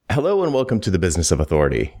Hello and welcome to the Business of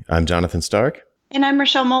Authority. I'm Jonathan Stark. And I'm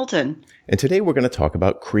Rochelle Moulton. And today we're going to talk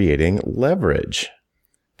about creating leverage.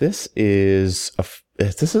 This is a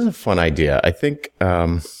fun idea. I think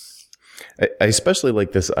I especially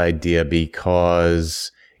like this idea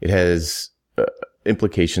because it has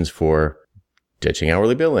implications for ditching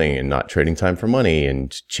hourly billing and not trading time for money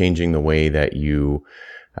and changing the way that you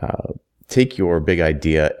take your big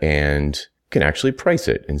idea and can actually price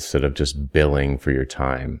it instead of just billing for your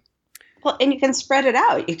time. Well, and you can spread it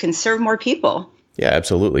out. You can serve more people. Yeah,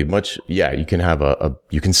 absolutely. You can have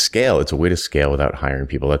you can scale. It's a way to scale without hiring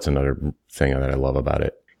people. That's another thing that I love about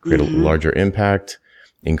it. Create a larger impact,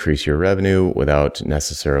 increase your revenue without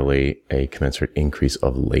necessarily a commensurate increase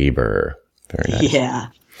of labor. Very nice. Yeah.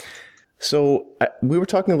 So we were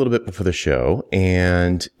talking a little bit before the show,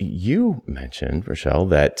 and you mentioned, Rochelle,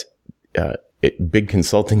 that big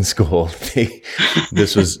consulting school.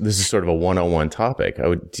 This is sort of a one-on-one topic.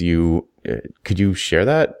 Could you share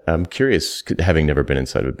that? I'm curious, having never been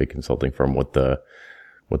inside of a big consulting firm, what the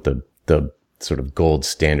sort of gold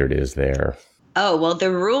standard is there. Oh, well,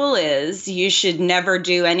 the rule is you should never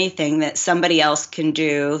do anything that somebody else can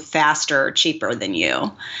do faster or cheaper than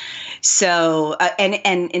you. So, and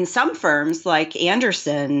in some firms like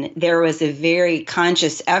Andersen, there was a very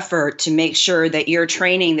conscious effort to make sure that you're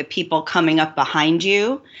training the people coming up behind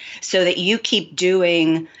you so that you keep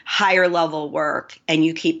doing higher level work and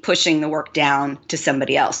you keep pushing the work down to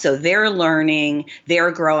somebody else. So they're learning, they're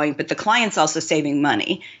growing, but the client's also saving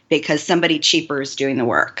money because somebody cheaper is doing the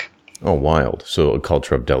work. Oh, wild. So a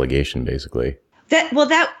culture of delegation, basically. That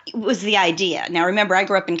was the idea. Now, remember, I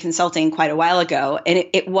grew up in consulting quite a while ago, and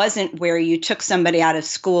it wasn't where you took somebody out of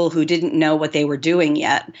school who didn't know what they were doing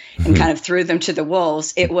yet and kind of threw them to the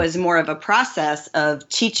wolves. It was more of a process of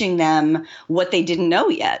teaching them what they didn't know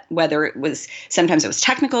yet, sometimes it was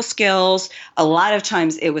technical skills. A lot of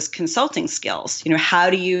times it was consulting skills. How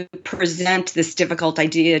do you present this difficult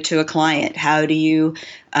idea to a client? How do you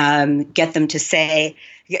get them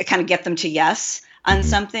to yes on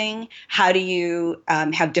something? How do you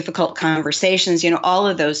have difficult conversations? All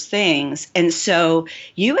of those things. And so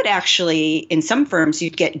you would actually, in some firms,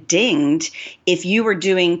 you'd get dinged if you were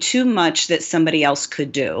doing too much that somebody else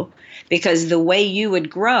could do. Because the way you would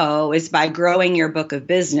grow is by growing your book of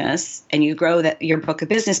business, and you grow your book of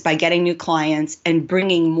business by getting new clients and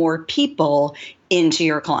bringing more people into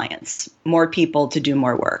your clients, more people to do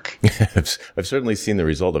more work. I've certainly seen the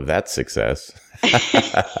result of that success.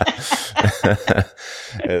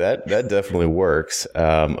 That definitely works.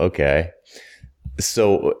 Okay.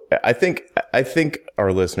 So I think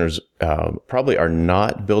our listeners probably are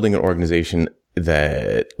not building an organization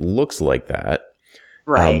that looks like that.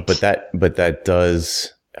 Right. But that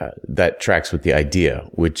does, that tracks with the idea,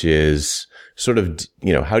 which is sort of,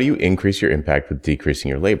 how do you increase your impact with decreasing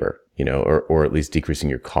your labor, or at least decreasing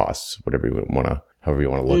your costs, however you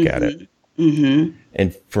want to look at it. Mm-hmm.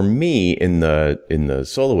 And for me, in the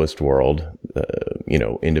soloist world,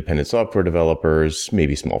 independent software developers,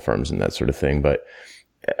 maybe small firms and that sort of thing, but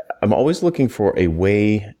I'm always looking for a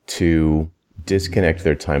way to disconnect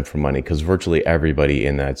their time from money, because virtually everybody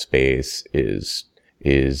in that space is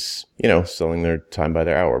selling their time by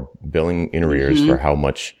their hour, billing in arrears for how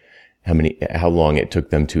long it took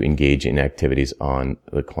them to engage in activities on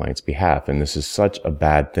the client's behalf. And this is such a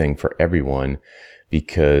bad thing for everyone,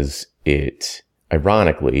 because it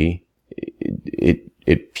ironically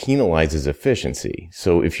penalizes efficiency.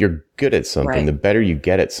 So if you're good at something, right, the better you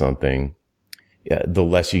get at something, the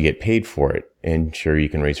less you get paid for it. And sure, you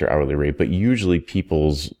can raise your hourly rate, but usually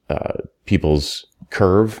people's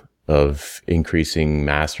curve of increasing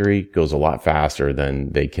mastery goes a lot faster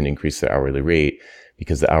than they can increase their hourly rate,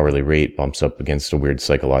 because the hourly rate bumps up against a weird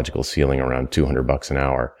psychological ceiling around $200 an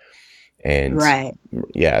hour. And right.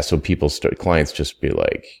 Yeah, so clients just be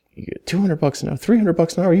like, $200 an hour,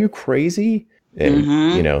 $300 an hour, are you crazy?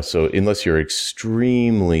 And, so unless you're an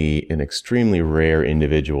extremely rare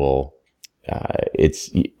individual,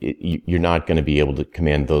 you're not going to be able to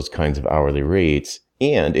command those kinds of hourly rates.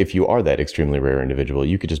 And if you are that extremely rare individual,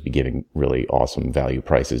 you could just be giving really awesome value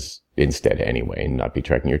prices instead anyway, and not be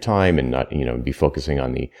tracking your time and not, be focusing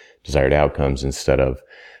on the desired outcomes instead of,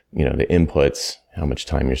 the inputs, how much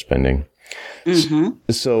time you're spending.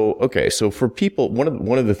 So, okay. So for people,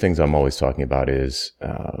 one of the things I'm always talking about is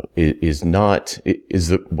what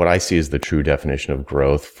I see as the true definition of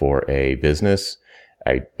growth for a business.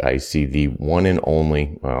 I see the one and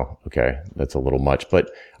only, well, okay, that's a little much,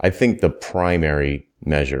 but I think the primary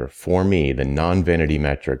measure for me, the non-vanity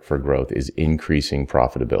metric for growth, is increasing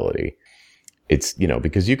profitability. it's,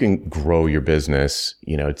 because you can grow your business,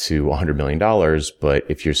 to $100 million, but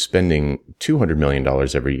if you're spending $200 million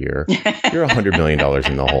every year, you're $100 million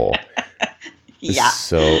in the hole. Yeah.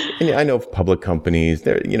 So, and I know public companies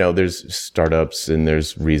there, there's startups and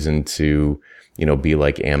there's reason to, be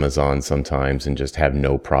like Amazon sometimes and just have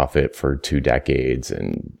no profit for 2 decades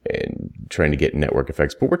and trying to get network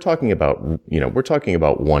effects. But we're talking about, I'm talking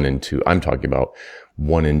about 1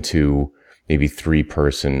 and 2, maybe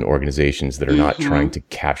 3-person organizations that are not trying to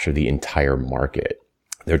capture the entire market.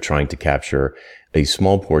 They're trying to capture a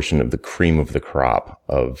small portion of the cream of the crop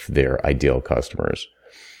of their ideal customers.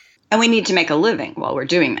 And we need to make a living while we're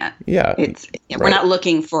doing that. Yeah. We're not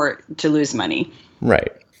looking to lose money.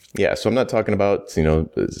 Right. Yeah. So I'm not talking about,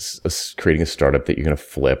 creating a startup that you're going to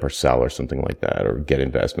flip or sell or something like that or get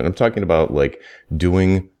investment. I'm talking about like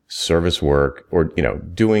doing service work or,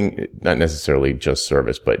 doing not necessarily just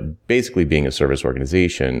service, but basically being a service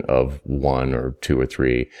organization of 1 or 2 or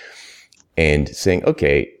 3 and saying,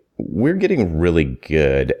 okay, we're getting really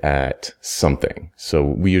good at something. So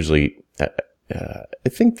we usually, I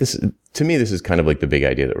think this is kind of like the big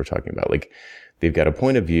idea that we're talking about. Like they've got a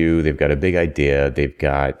point of view, they've got a big idea, they've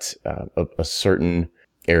got a certain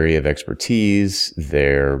area of expertise.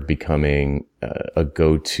 They're becoming a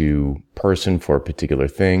go-to person for a particular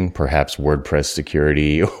thing, perhaps WordPress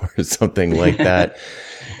security or something like that.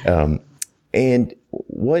 And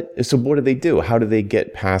what do they do? How do they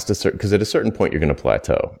get past because at a certain point, you're going to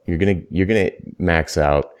plateau. You're going to max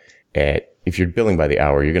out if you're billing by the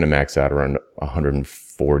hour, you're going to max out around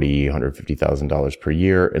 $150,000 per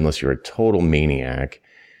year, unless you're a total maniac,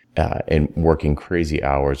 and working crazy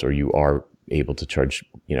hours, or you are able to charge,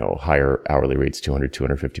 higher hourly rates, $200,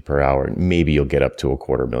 $250 per hour. And maybe you'll get up to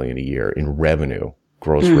 $250,000 a year in revenue,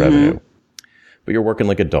 gross revenue. But you're working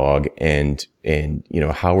like a dog. And,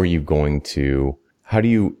 how do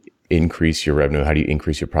you increase your revenue? How do you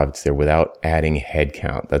increase your profits there without adding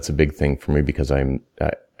headcount? That's a big thing for me because I've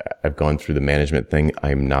gone through the management thing.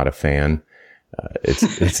 I'm not a fan.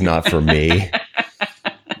 It's not for me.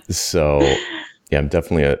 So yeah, I'm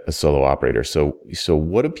definitely a solo operator. So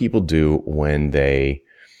what do people do when they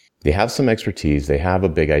have some expertise, they have a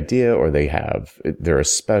big idea, or they're a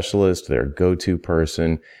specialist, they're a go-to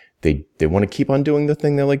person. They want to keep on doing the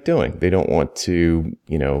thing they like doing. They don't want to,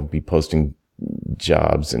 be posting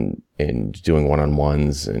jobs and doing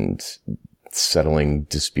one-on-ones and settling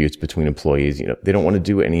disputes between employees. They don't want to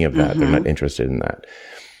do any of that. They're not interested in that.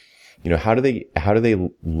 How do they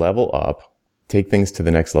level up, take things to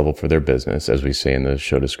the next level for their business, as we say in the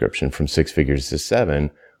show description, from 6 figures to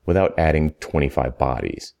 7 without adding 25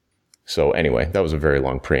 bodies? So anyway, that was a very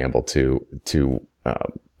long preamble to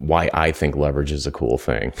why I think leverage is a cool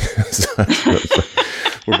thing.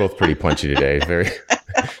 We're both pretty punchy today. Very,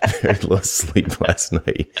 very little sleep last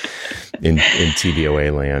night in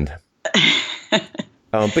TBOA land.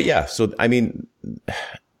 But yeah, so I mean,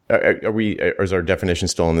 is our definition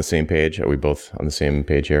still on the same page? Are we both on the same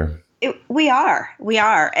page here? We are.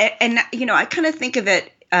 And I kind of think of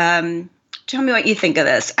it, tell me what you think of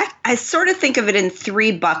this. I sort of think of it in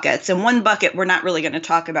 3 buckets. And one bucket we're not really going to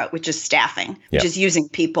talk about, which is staffing, which is using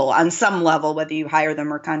people on some level, whether you hire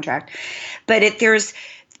them or contract. But there's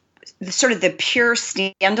sort of the pure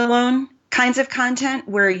standalone kinds of content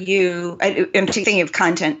where I'm thinking of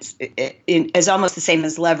content as almost the same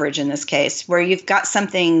as leverage in this case, where you've got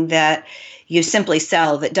something that you simply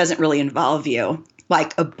sell that doesn't really involve you,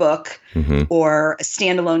 like a book or a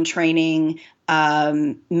standalone training,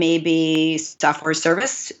 maybe software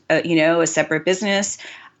service, a separate business.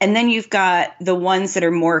 And then you've got the ones that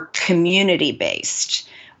are more community based,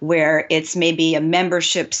 where it's maybe a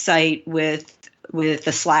membership site with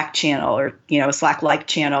a Slack channel or, a Slack-like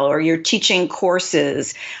channel, or you're teaching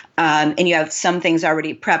courses and you have some things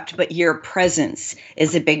already prepped, but your presence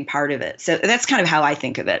is a big part of it. So that's kind of how I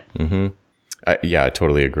think of it. Yeah, I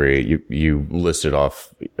totally agree. You listed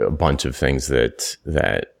off a bunch of things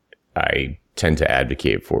that I tend to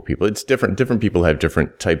advocate for people. It's different. Different people have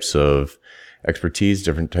different types of expertise,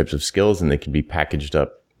 different types of skills, and they can be packaged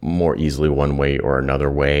up more easily one way or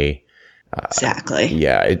another way. Exactly.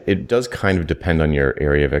 Yeah, it does kind of depend on your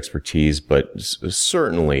area of expertise, but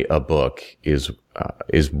certainly a book is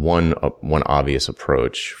one obvious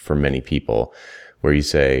approach for many people, where you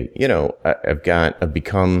say, I've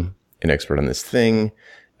become an expert on this thing.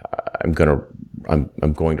 I'm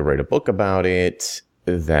going to write a book about it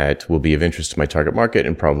that will be of interest to my target market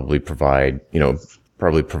and probably provide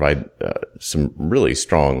some really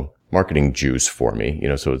strong marketing juice for me,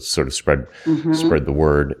 so it's sort of spread the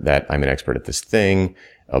word that I'm an expert at this thing.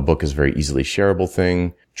 A book is a very easily shareable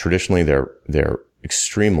thing. Traditionally, they're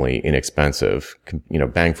extremely inexpensive.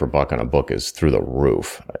 Bang for buck on a book is through the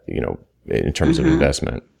roof, in terms of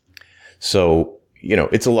investment. So,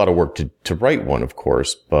 it's a lot of work to write one, of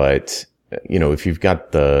course, but, if you've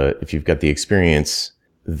got the experience,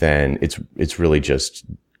 then it's really just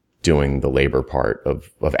doing the labor part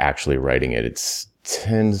of actually writing it. It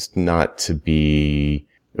tends not to be,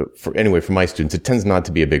 for my students, it tends not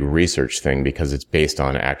to be a big research thing because it's based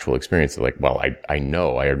on actual experience. They're like, well, I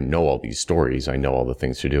know all these stories. I know all the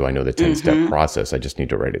things to do. I know the 10-step process. I just need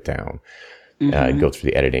to write it down, go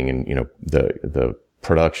through the editing and, the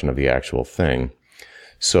production of the actual thing.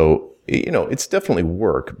 So, it's definitely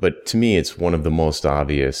work, but to me, it's one of the most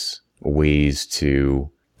obvious ways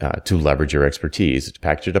to leverage your expertise. To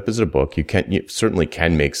package it up as a book, you certainly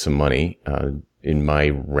can make some money. In my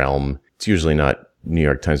realm, it's usually not New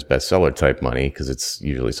York Times bestseller type money because it's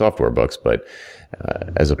usually software books, but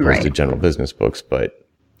as opposed to general business books. But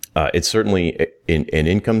it's certainly an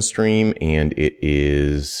income stream, and it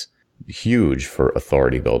is huge for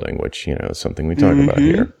authority building, which is something we talk about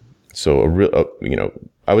here. So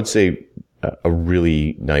I would say a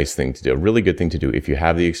really nice thing to do, a really good thing to do if you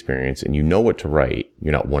have the experience and you know what to write.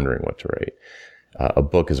 You're not wondering what to write. A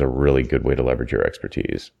book is a really good way to leverage your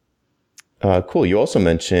expertise. Cool. You also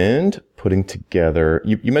mentioned putting together,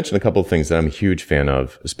 you mentioned a couple of things that I'm a huge fan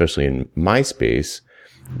of, especially in my space,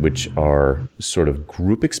 which are sort of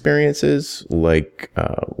group experiences like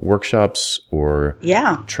workshops or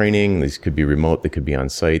training. These could be remote. They could be on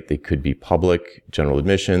site. They could be public, general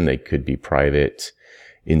admission. They could be private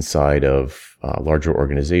inside of larger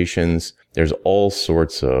organizations. There's all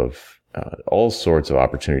sorts of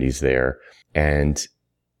opportunities there. And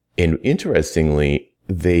interestingly,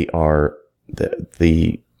 they are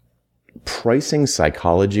the pricing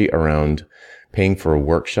psychology around paying for a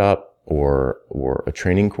workshop or a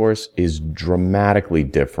training course is dramatically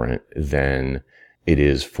different than it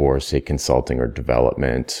is for, say, consulting or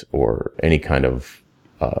development or any kind of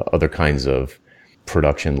other kinds of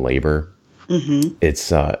production labor. It's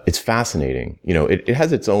fascinating. It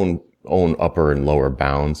has its own upper and lower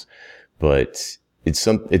bounds, but it's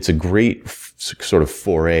a great sort of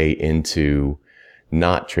foray into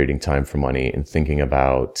not trading time for money and thinking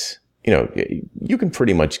about, you can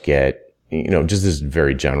pretty much get, just this is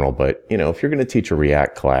very general, but, if you're going to teach a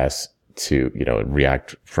React class to,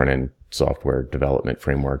 React front-end software development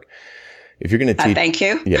framework, if you're going to teach, thank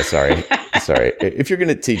you. Yeah, sorry. If you're going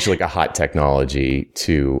to teach like a hot technology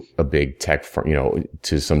to a big tech firm,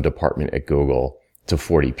 to some department at Google to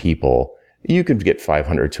 40 people, you could get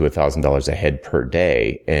 $500 to $1,000 a head per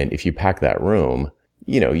day. And if you pack that room,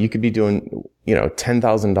 you could be doing,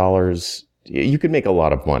 $10,000. You could make a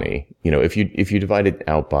lot of money. If you divide it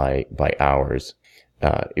out by hours,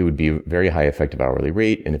 it would be a very high effective hourly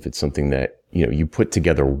rate. And if it's something that, you put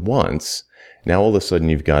together once, now all of a sudden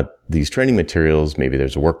you've got these training materials. Maybe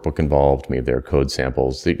there's a workbook involved. Maybe there are code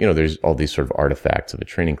samples. There's all these sort of artifacts of a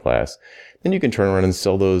training class. Then you can turn around and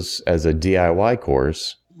sell those as a DIY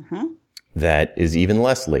course that is even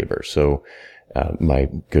less labor. So, my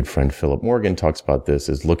good friend Philip Morgan talks about this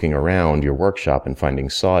as looking around your workshop and finding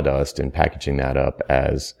sawdust and packaging that up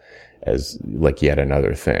as like yet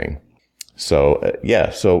another thing. So,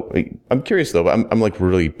 so I'm curious though, I'm like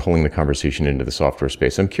really pulling the conversation into the software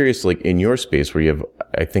space. I'm curious, like in your space where you have,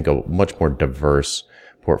 I think, a much more diverse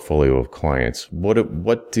portfolio of clients, what are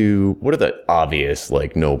the obvious,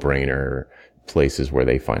 like no-brainer places where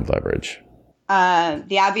they find leverage?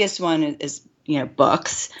 The obvious one is,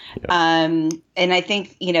 books. And I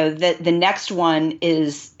think, the next one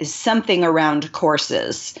is something around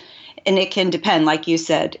courses. And it can depend, like you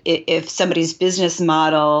said, if somebody's business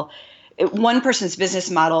model, one person's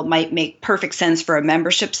business model might make perfect sense for a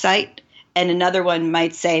membership site. And another one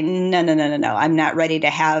might say, no, I'm not ready to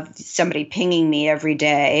have somebody pinging me every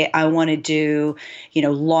day. I want to do,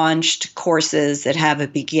 launched courses that have a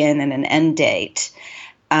begin and an end date.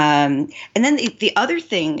 And then the other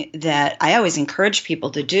thing that I always encourage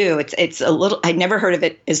people to do, it's a little, I'd never heard of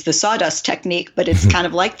it, is the sawdust technique, but it's kind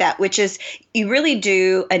of like that, which is you really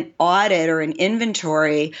do an audit or an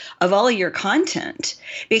inventory of all of your content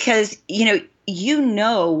because, you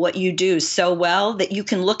know what you do so well that you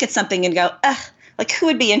can look at something and go, like who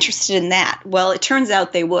would be interested in that? Well, it turns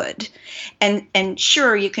out they would. And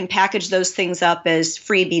sure, you can package those things up as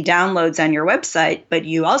freebie downloads on your website, but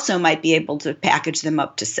you also might be able to package them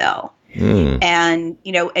up to sell. And,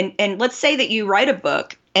 and let's say that you write a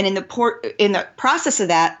book and in the process of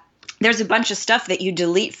that, there's a bunch of stuff that you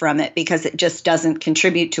delete from it because it just doesn't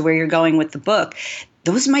contribute to where you're going with the book.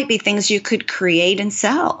 Those might be things you could create and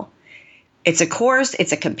sell. It's a course,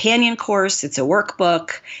 it's a companion course, it's a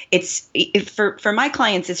workbook. For my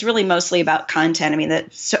clients, it's really mostly about content. I mean,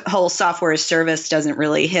 the whole software as service doesn't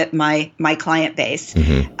really hit my client base.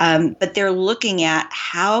 But they're looking at,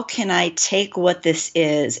 how can I take what this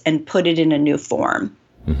is and put it in a new form?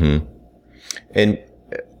 And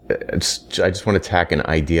I just want to tack an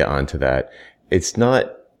idea onto that. It's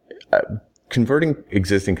not converting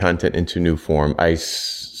existing content into new form. I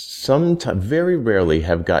sometimes, very rarely,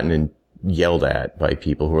 have gotten yelled at by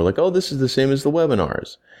people who are like, oh, this is the same as the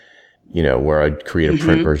webinars, where I'd create a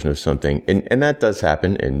print version of something. And that does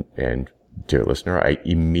happen. And dear listener, I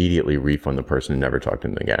immediately refund the person and never talk to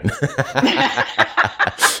them again.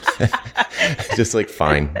 Just like,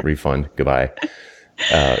 fine, refund, goodbye.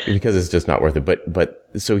 Because it's just not worth it. But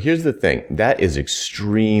so here's the thing. That is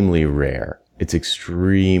extremely rare. It's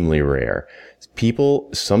extremely rare.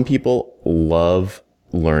 Some people love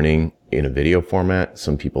learning in a video format.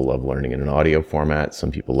 Some people love learning in an audio format.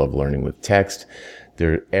 Some people love learning with text.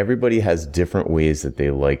 Everybody has different ways that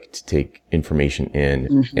they like to take information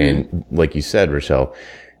in. And like you said, Rochelle,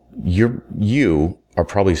 you are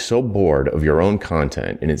probably so bored of your own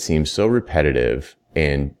content, and it seems so repetitive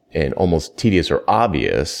and almost tedious or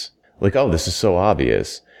obvious. Like, oh, this is so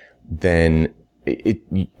obvious. Then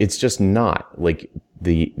it's just not. Like,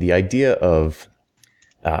 the idea of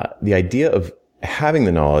having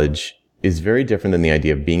the knowledge is very different than the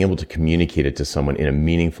idea of being able to communicate it to someone in a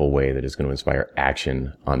meaningful way that is going to inspire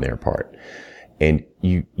action on their part. And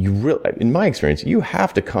you really, in my experience, you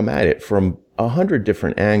have to come at it from 100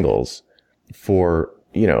 different angles for,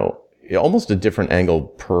 almost a different angle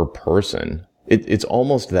per person. It's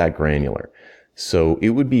almost that granular. So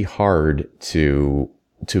it would be hard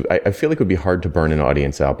I feel like it would be hard to burn an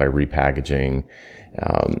audience out by repackaging,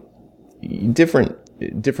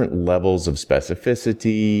 different levels of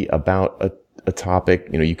specificity about a topic.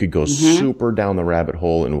 You could go super down the rabbit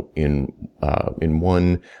hole in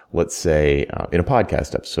one, let's say, in a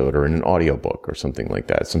podcast episode or in an audiobook or something like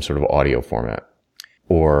that, some sort of audio format.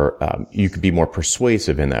 Or, you could be more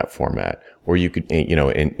persuasive in that format. Or you could,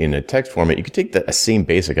 in a text format, you could take the same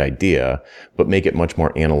basic idea, but make it much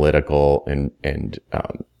more analytical and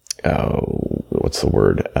what's the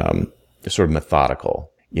word? Sort of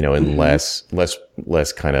methodical. And less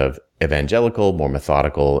kind of evangelical, more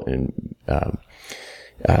methodical and,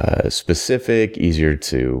 specific, easier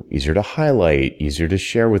to highlight, easier to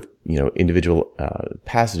share with, individual,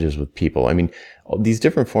 passages with people. I mean, these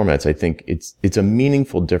different formats, I think it's a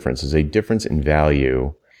meaningful difference. There's a difference in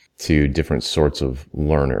value to different sorts of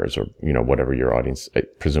learners or, whatever your audience,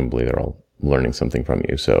 presumably they're all learning something from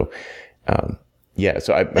you. So,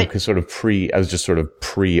 so I was just sort of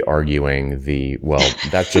pre-arguing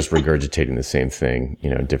that's just regurgitating the same thing,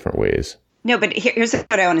 different ways. No, but here's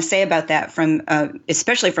what I want to say about that from,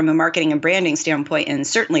 especially from a marketing and branding standpoint, and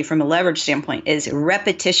certainly from a leverage standpoint, is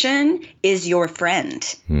repetition is your friend.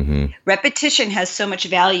 Repetition has so much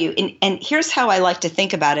value. And here's how I like to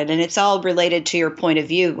think about it. And it's all related to your point of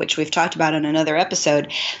view, which we've talked about in another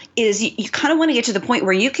episode, is you kind of want to get to the point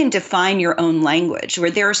where you can define your own language, where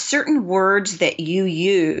there are certain words that you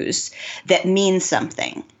use that mean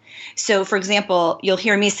something. So, for example, you'll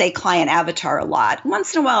hear me say client avatar a lot.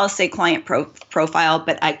 Once in a while, I'll say client profile,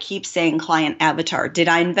 but I keep saying client avatar. Did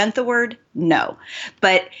I invent the word? No.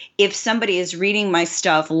 But if somebody is reading my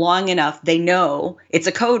stuff long enough, they know it's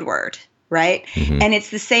a code word, right? And it's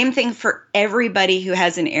the same thing for everybody who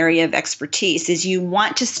has an area of expertise, is you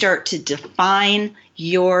want to start to define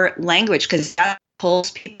your language, because that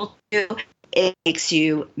pulls people to. It makes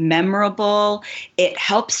you memorable. It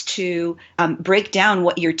helps to break down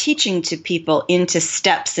what you're teaching to people into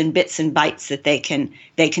steps and bits and bytes that they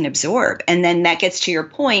can absorb. And then that gets to your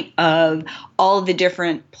point of all the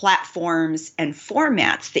different platforms and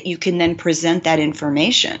formats that you can then present that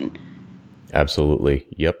information. Absolutely.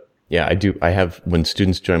 Yep. Yeah, I do. I have, when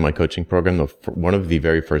students join my coaching program, one of the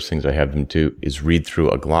very first things I have them do is read through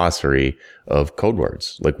a glossary of code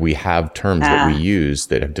words. Like, we have terms that we use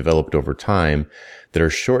that have developed over time that are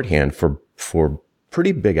shorthand for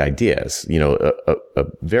pretty big ideas. A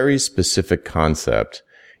very specific concept,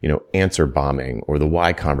 answer bombing or the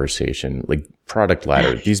why conversation, like product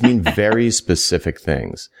ladder. These mean very specific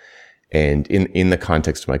things. And in the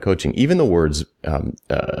context of my coaching, even the words,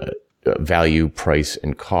 value, price,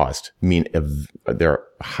 and cost mean they're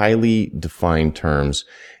highly defined terms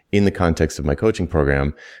in the context of my coaching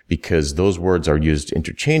program, because those words are used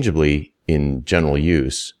interchangeably in general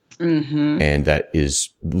use. And that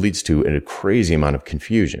leads to a crazy amount of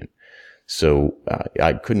confusion. So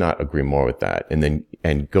I could not agree more with that. And then,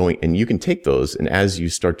 and you can take those, and as you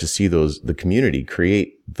start to see the community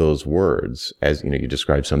create those words, as, you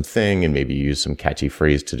describe something and maybe you use some catchy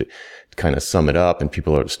phrase to kind of sum it up, and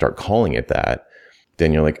people start calling it that,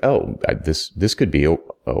 then you're like, oh, this could be a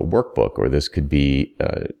workbook, or this could be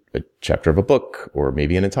a chapter of a book, or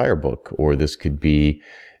maybe an entire book, or this could be,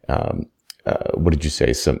 what did you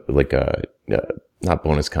say? Some like not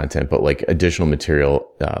bonus content, but like additional material,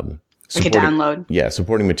 like a download. Yeah,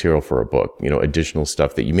 supporting material for a book, additional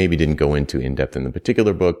stuff that you maybe didn't go into in depth in the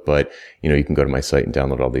particular book, but, you can go to my site and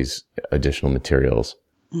download all these additional materials.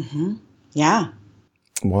 Mm-hmm. Yeah.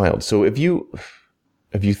 Wild. So have you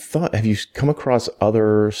come across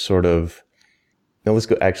other sort of, now let's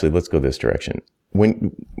go this direction.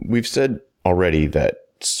 When we've said already that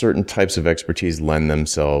certain types of expertise lend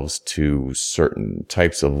themselves to certain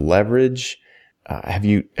types of leverage, have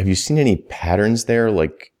you seen any patterns there?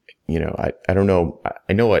 Like, I don't know.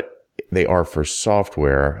 I know what they are for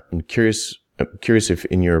software. I'm curious if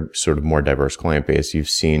in your sort of more diverse client base, you've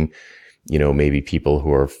seen, maybe people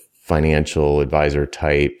who are financial advisor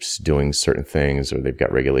types doing certain things, or they've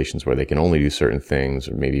got regulations where they can only do certain things,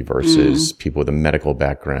 or maybe versus people with a medical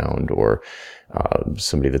background, or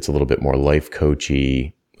somebody that's a little bit more life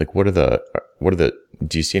coachy. Like,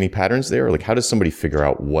 do you see any patterns there? Or like, how does somebody figure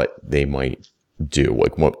out what they might do?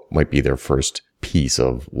 Like, what might be their first piece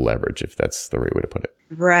of leverage, if that's the right way to put it?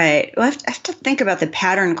 Right. Well, I have to think about the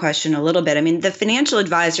pattern question a little bit. I mean, the financial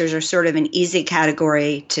advisors are sort of an easy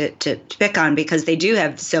category to pick on because they do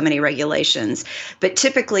have so many regulations. But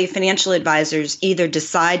typically, financial advisors either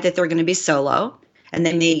decide that they're going to be solo, and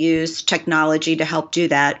they may use technology to help do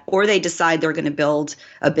that, or they decide they're going to build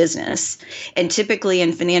a business. And typically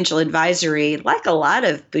in financial advisory, like a lot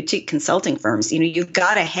of boutique consulting firms, you've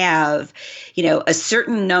got to have, a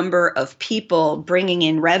certain number of people bringing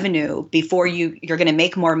in revenue before you're going to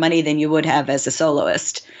make more money than you would have as a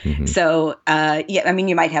soloist. Mm-hmm. So,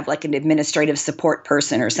 you might have like an administrative support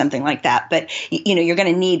person or something like that, but you're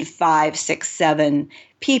going to need 5, 6, 7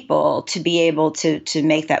 people to be able to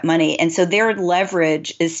make that money. And so their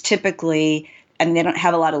leverage is typically, they don't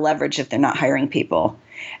have a lot of leverage if they're not hiring people.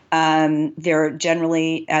 They're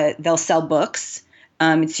generally, they'll sell books.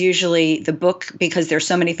 It's usually the book, because there's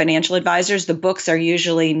so many financial advisors, the books are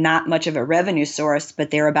usually not much of a revenue source,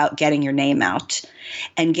 but they're about getting your name out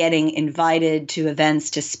and getting invited to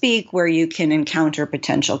events to speak where you can encounter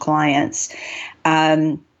potential clients.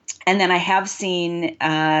 And then I have seen,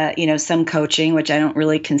 some coaching, which I don't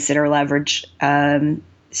really consider leverage.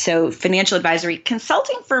 So financial advisory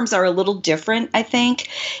consulting firms are a little different, I think.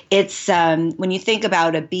 It's when you think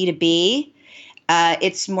about a B2B,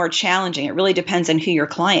 it's more challenging. It really depends on who your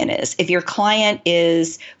client is. If your client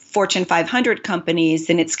is Fortune 500 companies,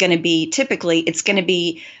 then it's going to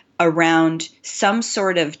be around some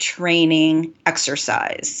sort of training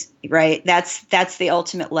exercise, right? That's the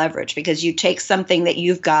ultimate leverage, because you take something that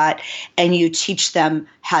you've got and you teach them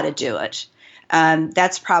how to do it.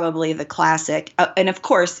 That's probably the classic. And of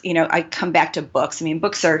course, I come back to books. I mean,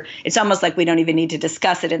 it's almost like we don't even need to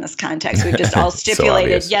discuss it in this context. We've just all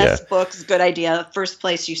stipulated, books, good idea, first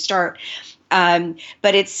place you start.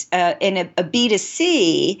 But it's in a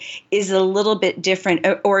B2C is a little bit different,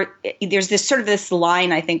 or there's this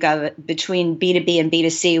line, I think, of between B2B and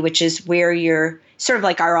B2C, which is where you're sort of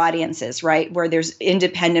like our audiences, right? Where there's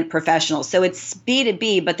independent professionals. So it's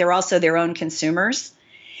B2B, but they're also their own consumers.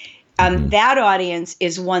 That audience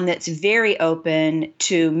is one that's very open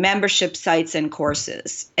to membership sites and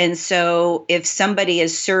courses. And so if somebody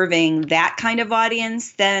is serving that kind of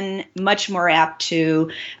audience, then much more apt to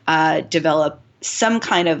develop some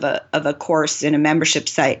kind of a course in a membership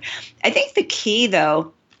site. I think the key,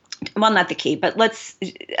 though, well, not the key, but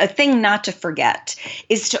a thing not to forget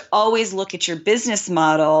is to always look at your business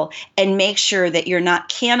model and make sure that you're not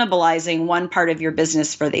cannibalizing one part of your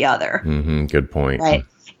business for the other. Mm-hmm. Good point. Right.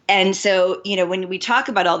 And so, when we talk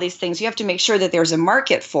about all these things, you have to make sure that there's a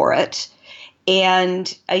market for it.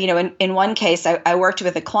 And, in one case, I worked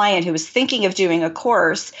with a client who was thinking of doing a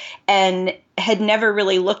course and had never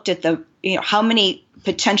really looked at how many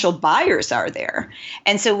potential buyers are there.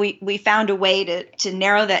 And so we found a way to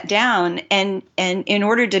narrow that down. And in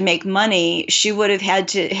order to make money, she would have had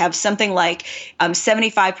to have something like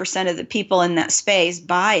 75% of the people in that space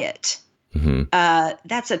buy it. Mm-hmm.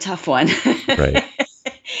 That's a tough one. Right.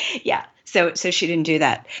 Yeah. So she didn't do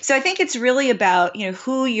that. So I think it's really about,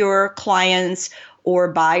 who your clients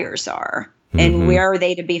or buyers are and mm-hmm. where are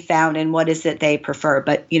they to be found and what is it they prefer.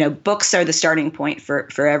 But, books are the starting point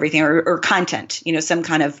for everything, or content, some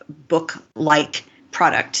kind of book-like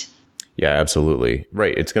product. Yeah, absolutely.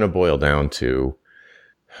 Right. It's going to boil down to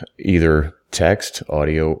either text,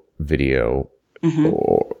 audio, video,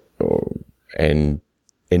 and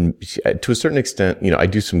to a certain extent, I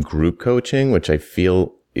do some group coaching, which I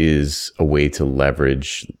feel is a way to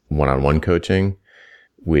leverage one-on-one coaching,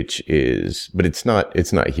 but it's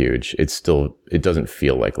not huge. It doesn't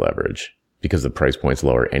feel like leverage because the price point's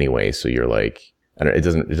lower anyway. So you're like, it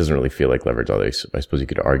doesn't really feel like leverage. Although I suppose you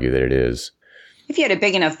could argue that it is. If you had a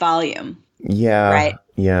big enough volume. Yeah. Right.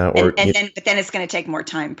 Yeah. But then it's going to take more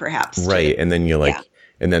time perhaps. Right. And then you're like,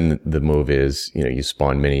 and then the move is, you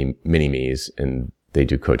spawn mini-me's and they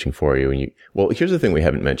do coaching for you. And here's the thing we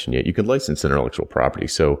haven't mentioned yet. You could license intellectual property.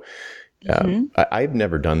 So I've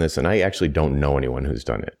never done this, and I actually don't know anyone who's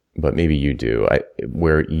done it, but maybe you do,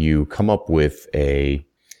 where you come up with I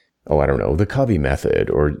don't know, the Covey method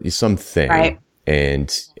or something, right.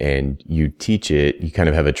 and you teach it. You kind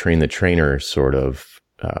of have a train the trainer sort of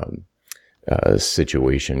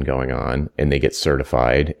situation going on, and they get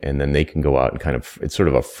certified, and then they can go out and it's sort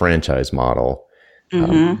of a franchise model.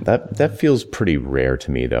 That feels pretty rare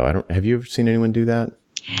to me, though. Have you ever seen anyone do that?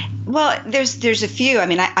 Well, there's a few. I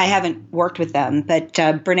mean, I haven't worked with them, but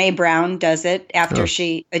Brene Brown does it. After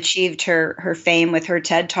she achieved her fame with her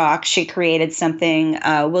TED Talk, she created something.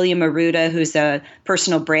 William Arruda, who's a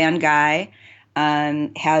personal brand guy,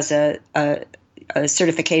 has a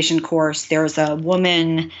certification course. There's a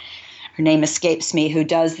woman, her name escapes me, who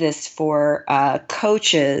does this for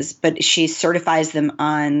coaches, but she certifies them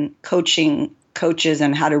on coaches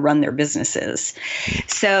and how to run their businesses.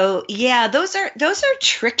 So yeah, those are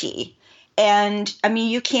tricky. And I mean,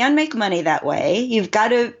 you can make money that way. You've got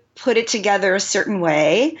to put it together a certain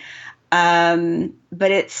way.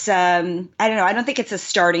 But it's, I don't know. I don't think it's a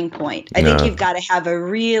starting point. I think you've got to have a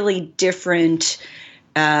really different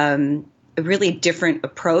approach.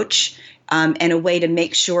 And a way to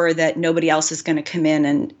make sure that nobody else is going to come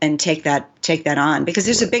in and take that on, because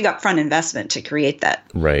there's a big upfront investment to create that.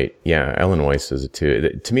 Right. Yeah. Ellen Weiss says it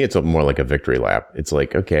too. To me, it's more like a victory lap. It's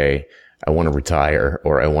like, okay, I want to retire,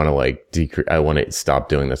 or I want to I want to stop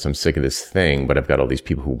doing this. I'm sick of this thing, but I've got all these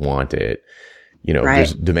people who want it.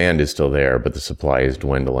 Right. Demand is still there, but the supply is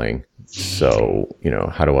dwindling. So,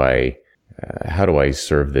 how do I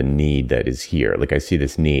serve the need that is here? Like, I see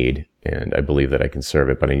this need and I believe that I can serve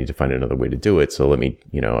it, but I need to find another way to do it. So let me,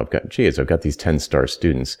 I've got these 10-star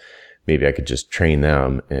students. Maybe I could just train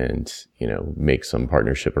them and, make some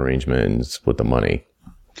partnership arrangement and split the money.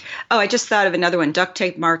 Oh, I just thought of another one. Duct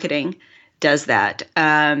Tape Marketing does that.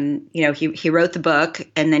 He wrote the book,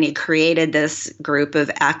 and then he created this group of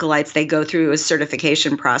acolytes. They go through a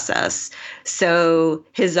certification process. So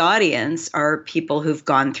his audience are people who've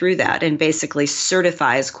gone through that and basically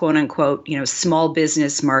certifies, quote unquote, small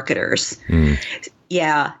business marketers.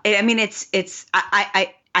 Yeah. I mean,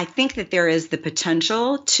 I think that there is the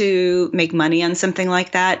potential to make money on something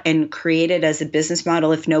like that and create it as a business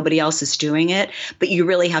model if nobody else is doing it. But you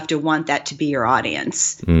really have to want that to be your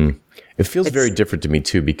audience. It feels very different to me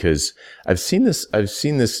too, because I've seen this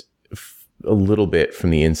a little bit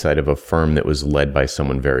from the inside of a firm that was led by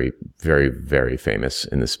someone very, very, very famous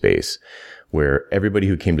in the space, where everybody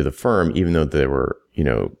who came to the firm, even though there were,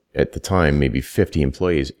 at the time, maybe 50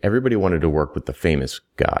 employees, everybody wanted to work with the famous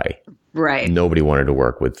guy. Right. Nobody wanted to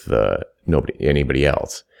work with anybody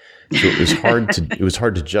else. So it was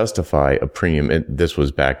hard to justify a premium. And this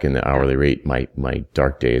was back in the hourly rate, my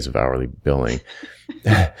dark days of hourly billing,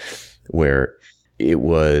 where it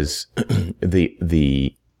was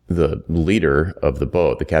the leader of the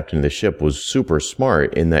boat, the captain of the ship, was super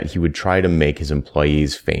smart in that he would try to make his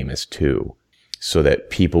employees famous too, so that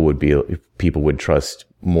people would trust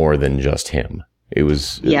more than just him. It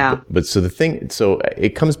was, but so it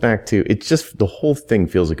comes back to, it's just, the whole thing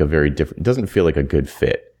feels like it doesn't feel like a good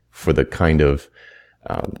fit for the kind of,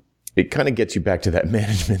 it kind of gets you back to that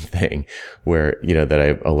management thing where, that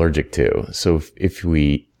I'm allergic to. So if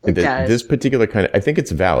this particular kind of, I think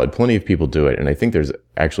it's valid. Plenty of people do it. And I think there's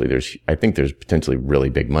potentially really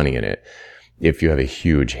big money in it if you have a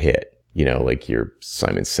huge hit, like you're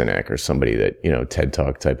Simon Sinek or somebody that, TED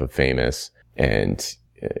Talk type of famous, and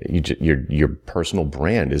your personal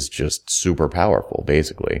brand is just super powerful,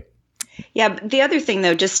 basically. Yeah. But the other thing,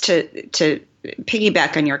 though, just to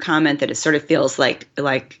piggyback on your comment that it sort of feels like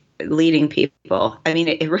leading people. I mean,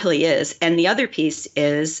 it really is. And the other piece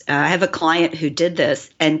is I have a client who did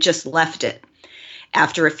this and just left it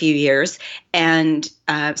after a few years. And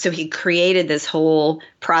so he created this whole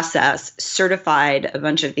process, certified a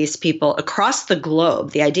bunch of these people across the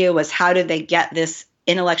globe. The idea was, how did they get this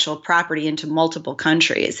intellectual property into multiple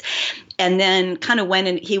countries? And then kind of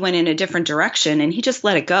he went in a different direction, and he just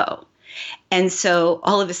let it go. And so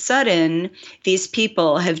all of a sudden, these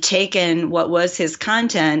people have taken what was his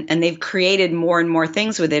content and they've created more and more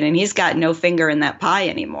things with it. And he's got no finger in that pie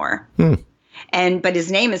anymore. But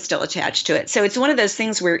his name is still attached to it. So it's one of those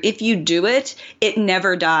things where if you do it, it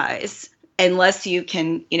never dies. Unless you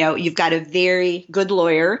can, you've got a very good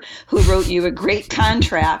lawyer who wrote you a great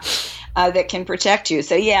contract that can protect you.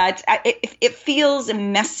 So yeah, it feels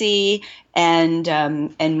messy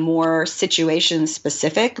and more situation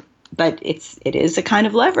specific, but it is a kind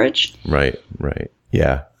of leverage. Right.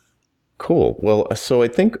 Yeah. Cool. Well, so I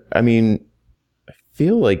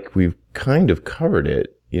feel like we've kind of covered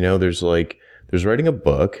it. There's writing a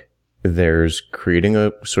book. There's creating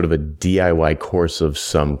a sort of a DIY course of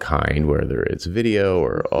some kind, whether it's video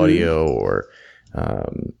or audio or,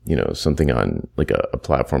 something on like a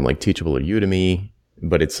platform like Teachable or Udemy,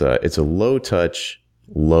 but it's a low touch,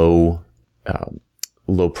 low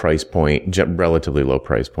price point, relatively low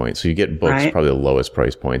price point. So you get books, probably the lowest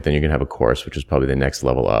price point. Then you're going to have a course, which is probably the next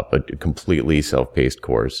level up, a completely self-paced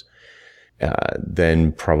course.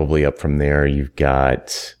 Then probably up from there, you've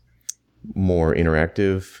got more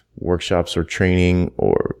interactive workshops or training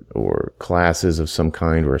or classes of some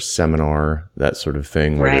kind or a seminar, that sort of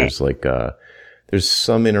thing, where there's there's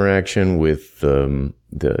some interaction with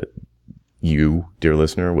you, dear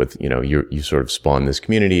listener, with, you sort of spawn this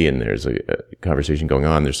community and there's a conversation going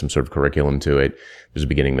on. There's some sort of curriculum to it. There's a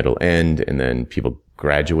beginning, middle, end, and then people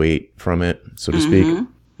graduate from it, so to speak.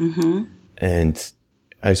 And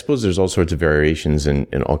I suppose there's all sorts of variations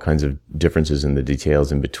and all kinds of differences in the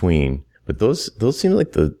details in between. But those seem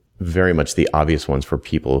like very much the obvious ones for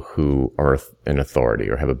people who are an authority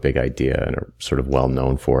or have a big idea and are sort of well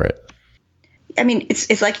known for it. I mean,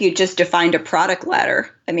 it's like you just defined a product ladder.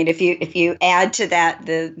 I mean, if you add to that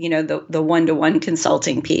the one-to-one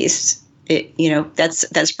consulting piece,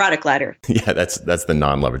 that's product ladder. Yeah, that's the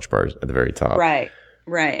non-leverage part at the very top.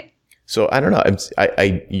 Right. So I don't know.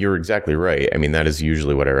 You're exactly right. I mean, that is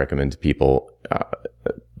usually what I recommend to people.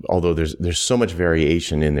 Although there's so much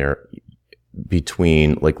variation in there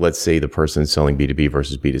between, like, let's say the person selling B2B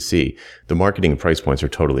versus B2C, the marketing and price points are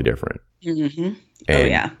totally different.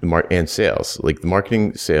 And sales, like the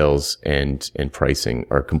marketing, sales, and pricing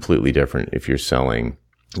are completely different if you're selling,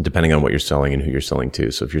 depending on what you're selling and who you're selling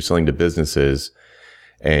to. So if you're selling to businesses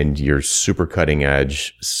and you're super cutting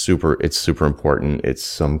edge, it's super important. It's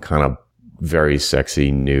some kind of very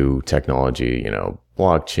sexy new technology,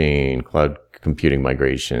 blockchain, cloud computing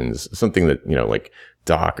migrations, something that, like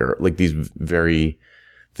Docker, like these very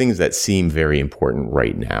things that seem very important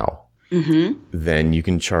right now. Then you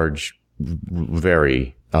can charge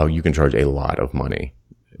you can charge a lot of money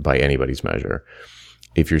by anybody's measure.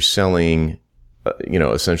 If you're selling,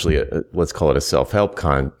 essentially let's call it a self-help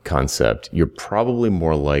concept, you're probably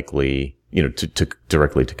more likely, to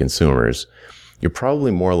directly to consumers, you're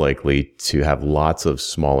probably more likely to have lots of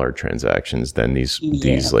smaller transactions than these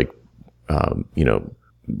like,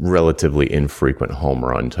 relatively infrequent home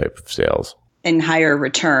run type of sales. And higher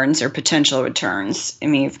returns or potential returns. I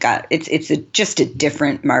mean, it's just a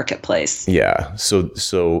different marketplace. Yeah.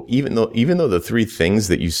 So even though the three things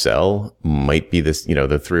that you sell might be this,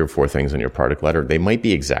 the 3 or 4 things on your product ladder, they might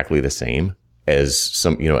be exactly the same as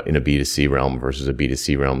some, in a B2C realm versus a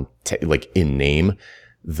B2C realm, like in name,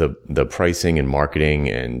 the pricing and marketing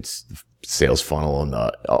and sales funnel and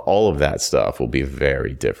all of that stuff will be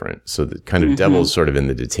very different. So the kind of devil's sort of in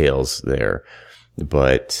the details there.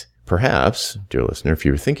 But perhaps, dear listener, if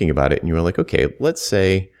you were thinking about it and you were like, okay, let's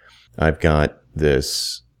say I've got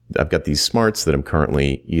these smarts that I'm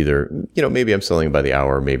currently either, maybe I'm selling by the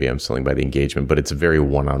hour, maybe I'm selling by the engagement, but it's a very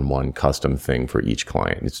one-on-one custom thing for each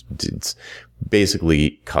client. It's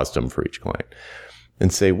basically custom for each client.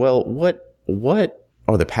 And say, well, what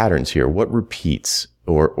are the patterns here? What repeats?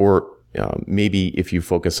 Or maybe if you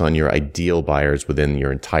focus on your ideal buyers within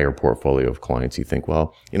your entire portfolio of clients, you think,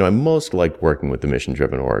 well, I most liked working with the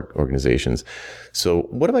mission-driven organizations. So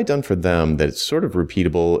what have I done for them that's sort of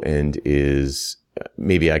repeatable and is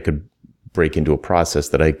maybe I could break into a process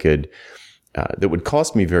that I could that would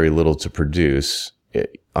cost me very little to produce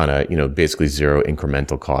on a basically zero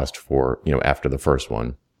incremental cost for after the first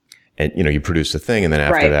one, and you produce a thing and then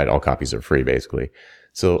after that all copies are free basically.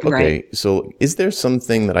 So, okay. So is there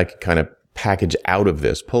something that I could kind of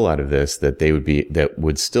pull out of this that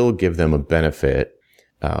would still give them a benefit,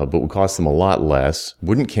 but would cost them a lot less,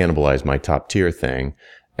 wouldn't cannibalize my top tier thing.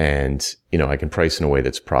 And, I can price in a way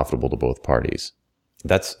that's profitable to both parties.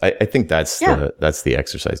 I think that's the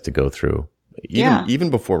exercise to go through. Even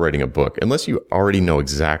before writing a book, unless you already know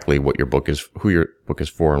exactly what your book is, who your book is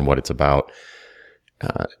for and what it's about.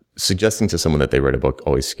 Suggesting to someone that they write a book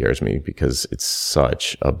always scares me because it's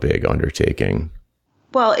such a big undertaking.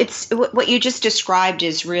 Well, it's what you just described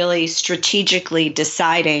is really strategically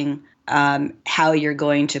deciding how you're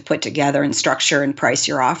going to put together and structure and price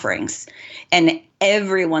your offerings. And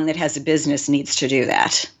everyone that has a business needs to do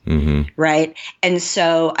that. Mm-hmm. Right. And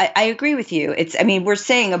so I agree with you. We're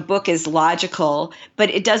saying a book is logical, but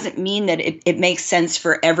it doesn't mean that it makes sense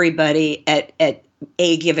for everybody at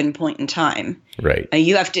a given point in time. Right.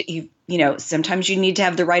 You have to, sometimes you need to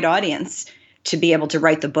have the right audience to be able to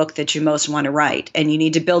write the book that you most want to write. And you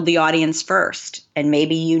need to build the audience first. And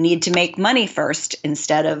maybe you need to make money first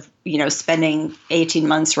instead of, spending 18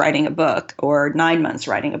 months writing a book or 9 months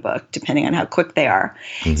writing a book, depending on how quick they are.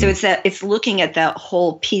 Mm-hmm. So it's looking at that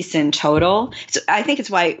whole piece in total. So I think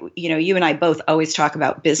it's why, you and I both always talk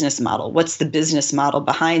about business model. What's the business model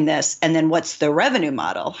behind this? And then what's the revenue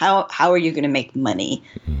model? How are you going to make money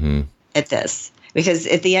mm-hmm. at this? Because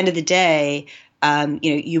at the end of the day,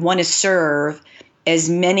 you want to serve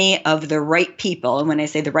as many of the right people. And when I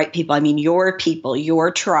say the right people, I mean your people,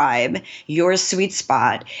 your tribe, your sweet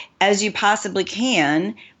spot as you possibly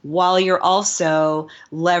can, while you're also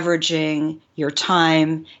leveraging your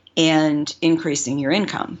time and increasing your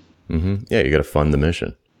income. Mm-hmm. Yeah, you got to fund the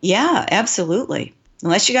mission. Yeah, absolutely.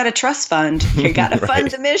 Unless you got a trust fund, you got to right.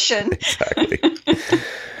 fund the mission. Exactly.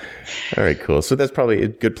 All right, cool. So that's probably a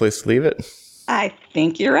good place to leave it. I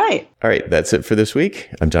think you're right. All right, that's it for this week.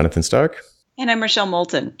 I'm Jonathan Stark. And I'm Rochelle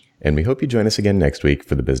Moulton. And we hope you join us again next week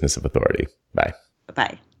for The Business of Authority. Bye.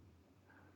 Bye-bye.